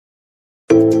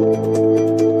What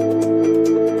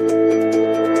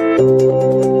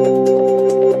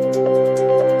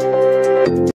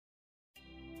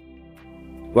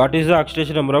is the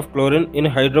oxidation number of chlorine in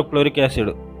hydrochloric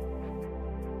acid?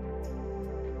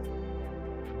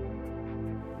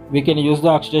 We can use the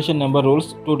oxidation number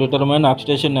rules to determine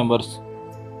oxidation numbers.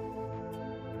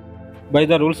 By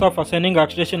the rules of assigning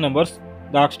oxidation numbers,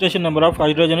 the oxidation number of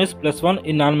hydrogen is +1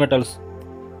 in nonmetals.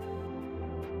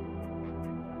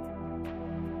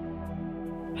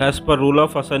 As per rule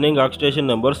of assigning oxidation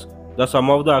numbers, the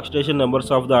sum of the oxidation numbers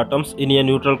of the atoms in a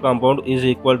neutral compound is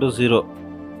equal to 0.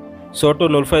 So to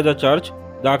nullify the charge,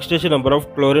 the oxidation number of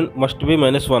chlorine must be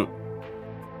 -1.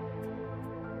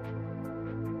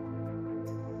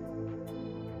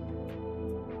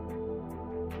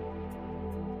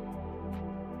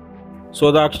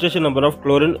 So the oxidation number of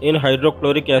chlorine in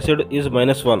hydrochloric acid is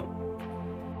 -1.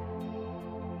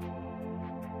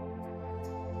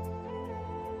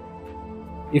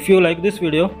 If you like this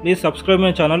video, please subscribe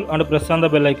my channel and press on the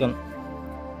bell icon.